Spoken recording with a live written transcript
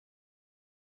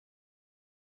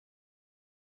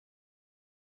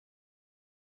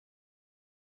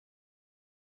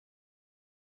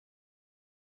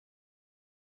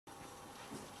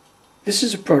This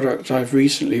is a product I've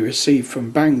recently received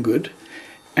from Banggood,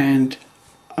 and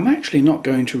I'm actually not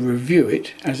going to review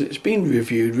it as it's been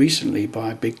reviewed recently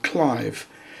by Big Clive,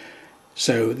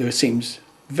 so there seems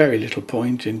very little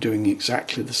point in doing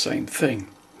exactly the same thing.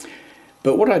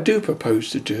 But what I do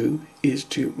propose to do is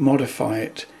to modify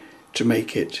it to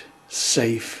make it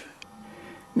safe.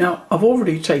 Now, I've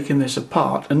already taken this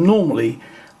apart, and normally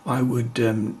I would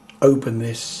open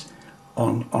this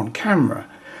on camera,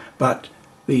 but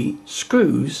the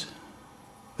screws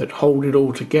that hold it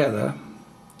all together,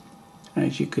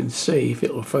 as you can see if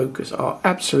it'll focus, are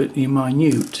absolutely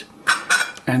minute,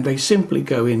 and they simply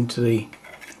go into the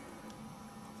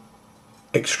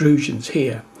extrusions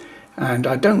here, and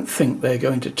I don't think they're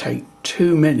going to take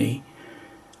too many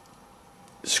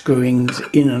screwings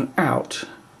in and out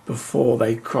before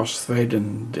they cross thread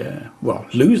and well,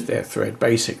 lose their thread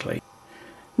basically.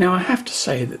 Now I have to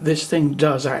say that this thing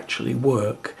does actually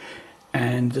work,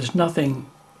 and there's nothing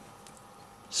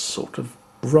sort of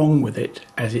wrong with it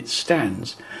as it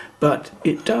stands, but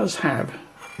it does have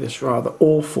this rather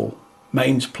awful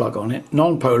mains plug on it,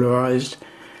 non-polarized,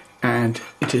 and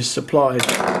it is supplied,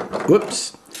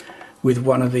 whoops, with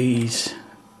one of these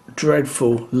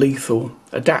dreadful lethal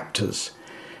adapters.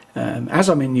 As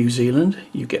I'm in New Zealand,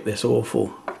 you get this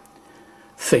awful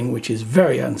thing which is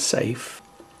very unsafe.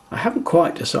 I haven't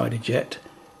quite decided yet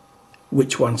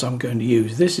which ones I'm going to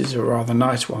use. This is a rather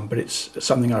nice one, but it's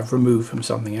something I've removed from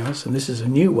something else, and this is a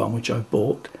new one which I've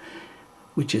bought,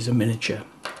 which is a miniature.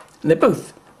 And they're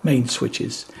both main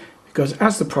switches, because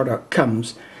as the product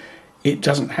comes, it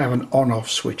doesn't have an on-off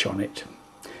switch on it.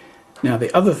 Now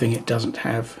the other thing it doesn't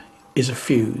have is a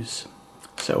fuse,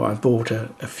 so I bought a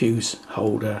fuse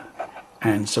holder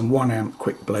and some 1 amp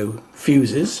quick blow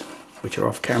fuses, which are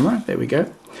off camera, there we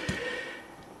go,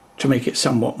 to make it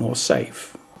somewhat more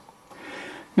safe.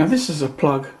 Now this is a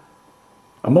plug,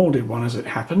 a moulded one as it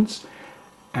happens,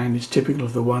 and it's typical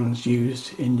of the ones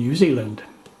used in New Zealand.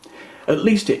 At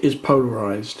least it is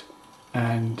polarized,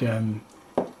 and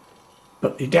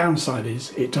but the downside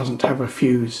is it doesn't have a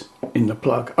fuse in the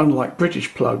plug, unlike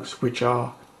British plugs, which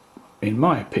are, in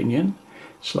my opinion,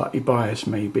 slightly biased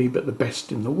maybe, but the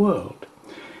best in the world,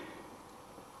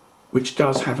 which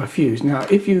does have a fuse. Now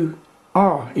if you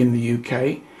are in the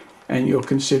UK and you're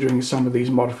considering some of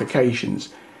these modifications,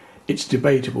 it's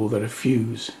debatable that a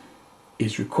fuse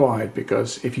is required,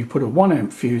 because if you put a 1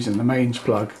 amp fuse in the mains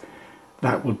plug,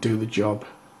 that will do the job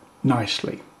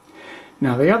nicely.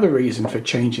 Now the other reason for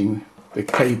changing the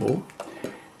cable,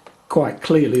 quite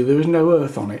clearly there is no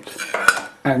earth on it,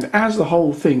 and as the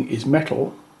whole thing is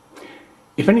metal,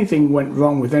 if anything went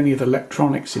wrong with any of the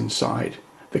electronics inside,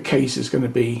 the case is going to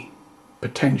be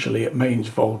potentially at mains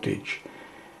voltage,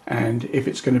 and if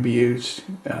it's going to be used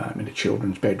in a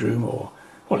children's bedroom, or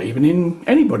well, even in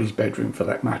anybody's bedroom for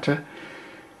that matter,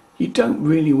 you don't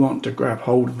really want to grab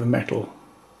hold of the metal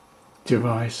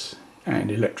device and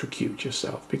electrocute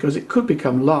yourself, because it could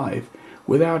become live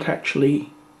without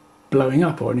actually blowing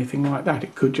up or anything like that.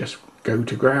 It could just go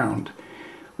to ground,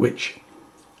 which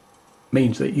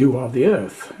means that you are the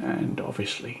earth, and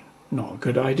obviously not a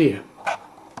good idea.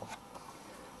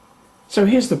 So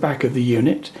here's the back of the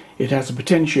unit. It has a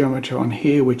potentiometer on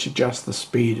here which adjusts the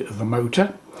speed of the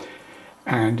motor,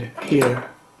 and here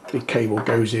the cable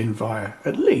goes in via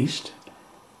at least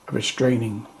a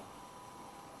restraining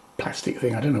plastic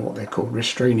thing. I don't know what they're called,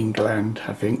 restraining gland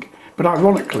I think, but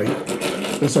ironically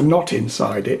there's a knot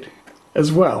inside it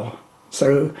as well,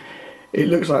 so it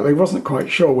looks like they wasn't quite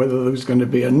sure whether there was going to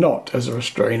be a knot as a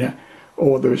restrainer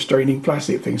or the restraining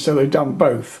plastic thing, so they've done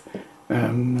both,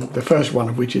 the first one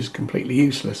of which is completely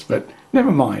useless, but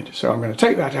never mind. So I'm going to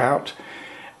take that out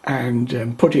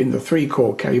and put in the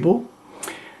 3-core cable.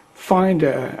 Find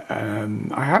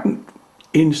I haven't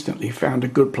instantly found a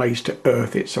good place to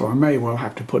earth it, so I may well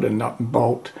have to put a nut and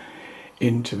bolt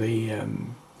into the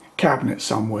cabinet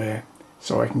somewhere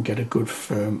so I can get a good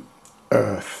firm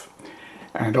earth.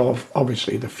 And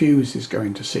obviously the fuse is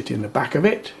going to sit in the back of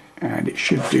it, and it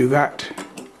should do that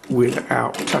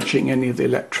without touching any of the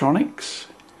electronics.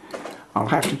 I'll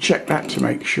have to check that to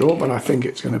make sure, but I think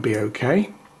it's going to be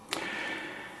okay.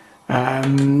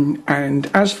 And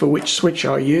as for which switch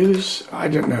I use, I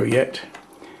don't know yet.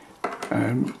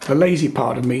 The lazy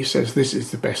part of me says this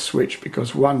is the best switch,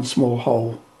 because one small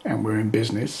hole and we're in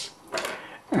business,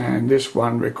 and this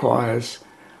one requires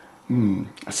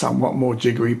a somewhat more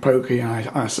jiggery pokery, and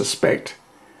I suspect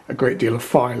a great deal of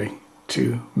filing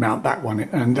to mount that one,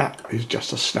 and that is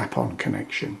just a snap-on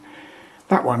connection.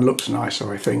 That one looks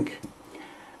nicer I think,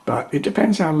 but it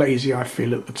depends how lazy I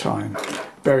feel at the time.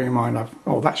 Bearing in mind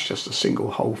that's just a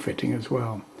single hole fitting as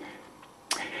well.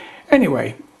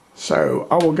 Anyway, So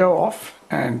I will go off,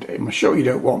 and I'm sure you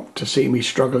don't want to see me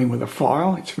struggling with a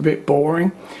file. It's a bit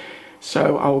boring.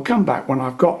 So I will come back when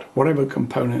I've got whatever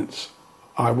components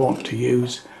I want to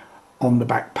use on the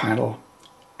back panel,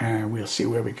 and we'll see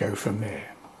where we go from there.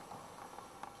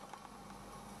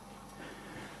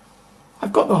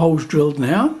 I've got the holes drilled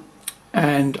now,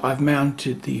 and I've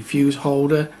mounted the fuse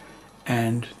holder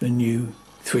and the new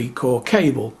 3-core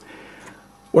cable.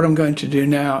 What I'm going to do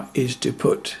now is to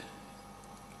put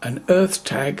an earth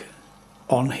tag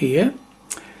on here,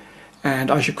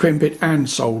 and I should crimp it and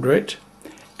solder it,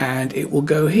 and it will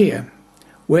go here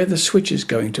where the switch is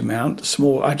going to mount.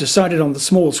 I decided on the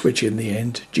small switch in the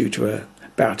end due to a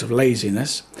bout of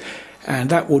laziness, and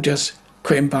that will just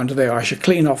crimp under there. I should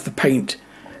clean off the paint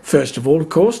first of all, of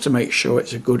course, to make sure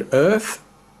it's a good earth,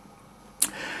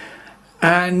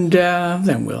 and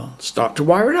then we'll start to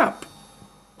wire it up.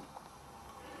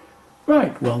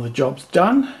 Right, well, the job's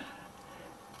done.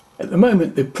 At the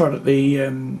moment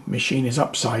the machine is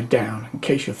upside down. In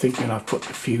case you're thinking I've put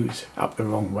the fuse up the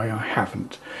wrong way, I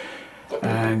haven't.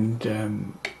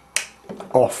 And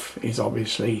off is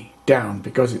obviously down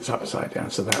because it's upside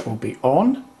down, so that will be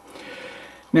on.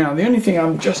 Now the only thing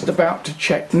I'm just about to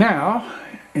check now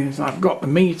is I've got the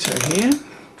meter here,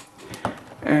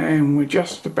 and we're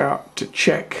just about to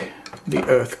check the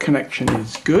earth connection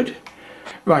is good.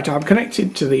 Right, I'm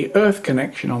connected to the earth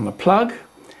connection on the plug,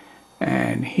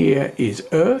 and here is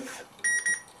earth,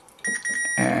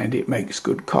 and it makes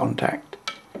good contact.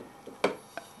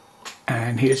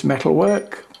 And here's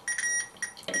metalwork,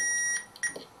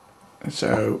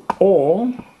 so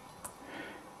all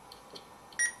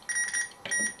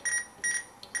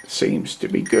seems to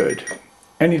be good.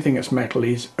 Anything that's metal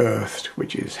is earthed,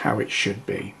 which is how it should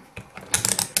be.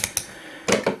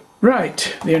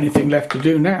 Right, the only thing left to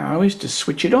do now is to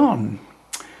switch it on.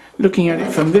 Looking at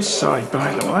it from this side,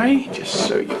 by the way, just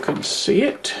so you can see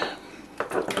it.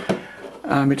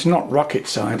 It's not rocket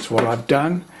science what I've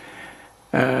done.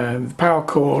 The power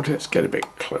cord, let's get a bit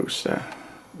closer.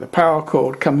 The power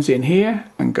cord comes in here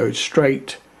and goes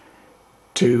straight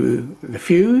to the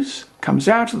fuse, comes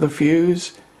out of the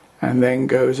fuse, and then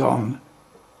goes on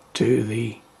to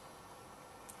the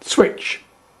switch,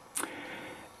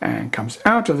 and comes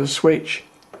out of the switch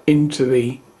into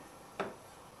the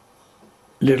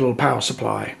little power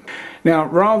supply. Now,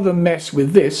 rather than mess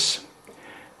with this,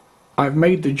 I've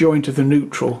made the joint of the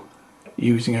neutral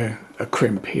using a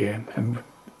crimp here, and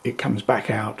it comes back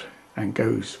out and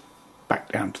goes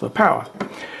back down to the power.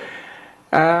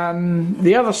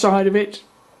 The other side of it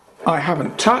I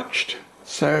haven't touched,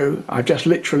 so I just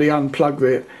literally unplugged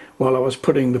it while I was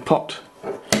putting the pot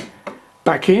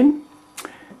back in,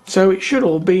 so it should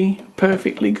all be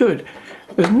perfectly good.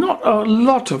 There's not a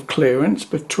lot of clearance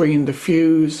between the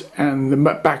fuse and the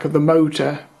back of the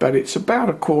motor, but it's about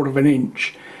 1/4 of an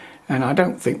inch, and I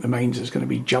don't think the mains is going to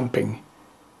be jumping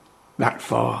that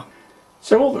far.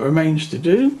 So all that remains to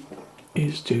do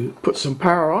is to put some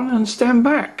power on and stand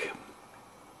back.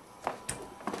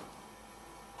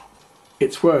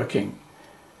 It's working,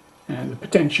 and the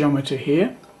potentiometer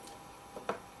here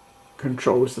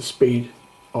controls the speed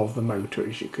of the motor,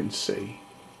 as you can see.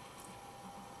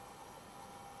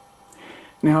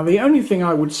 Now, the only thing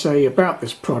I would say about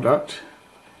this product,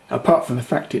 apart from the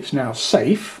fact it's now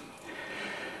safe,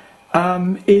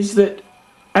 is that,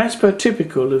 as per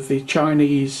typical of the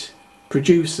Chinese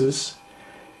producers,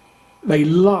 they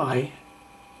lie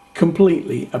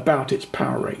completely about its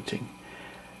power rating.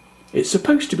 It's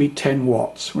supposed to be 10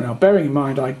 watts. Now, bearing in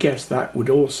mind, I guess that would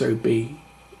also be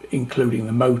including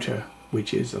the motor,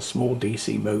 which is a small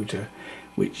DC motor,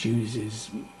 which uses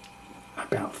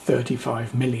about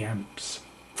 35 milliamps.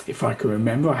 If I can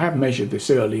remember, I have measured this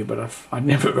earlier, but I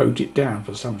never wrote it down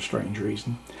for some strange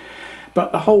reason.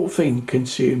 But the whole thing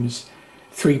consumes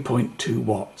 3.2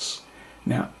 watts.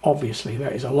 Now, obviously,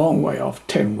 that is a long way off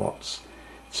 10 watts.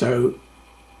 So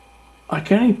I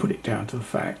can only put it down to the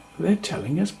fact that they're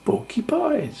telling us porky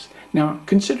pies. Now,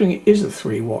 considering it is a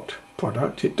 3-watt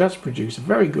product, it does produce a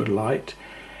very good light,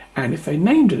 and if they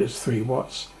named it as 3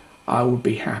 watts, I would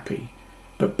be happy.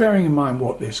 But bearing in mind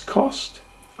what this cost,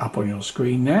 up on your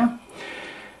screen now,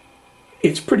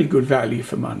 it's pretty good value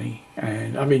for money,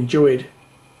 and I've enjoyed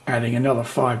adding another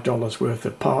 $5 worth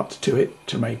of parts to it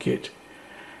to make it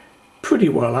pretty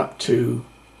well up to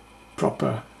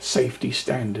proper safety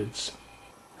standards.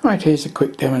 Right, here's a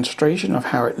quick demonstration of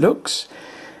how it looks.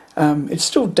 It's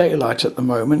still daylight at the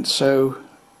moment, so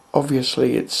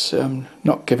obviously it's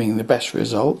not giving the best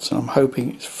results, and I'm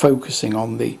hoping it's focusing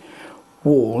on the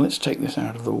wall. Let's take this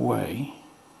out of the way.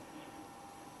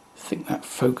 I think that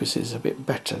focuses a bit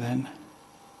better then,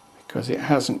 because it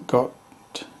hasn't got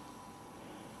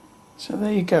So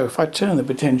there you go. If I turn the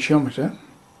potentiometer,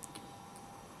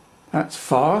 that's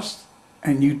fast,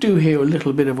 and you do hear a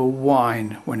little bit of a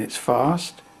whine when it's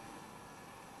fast,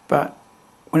 but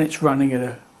when it's running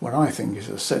at what I think is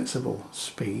a sensible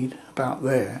speed, about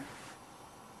there,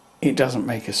 it doesn't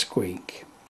make a squeak.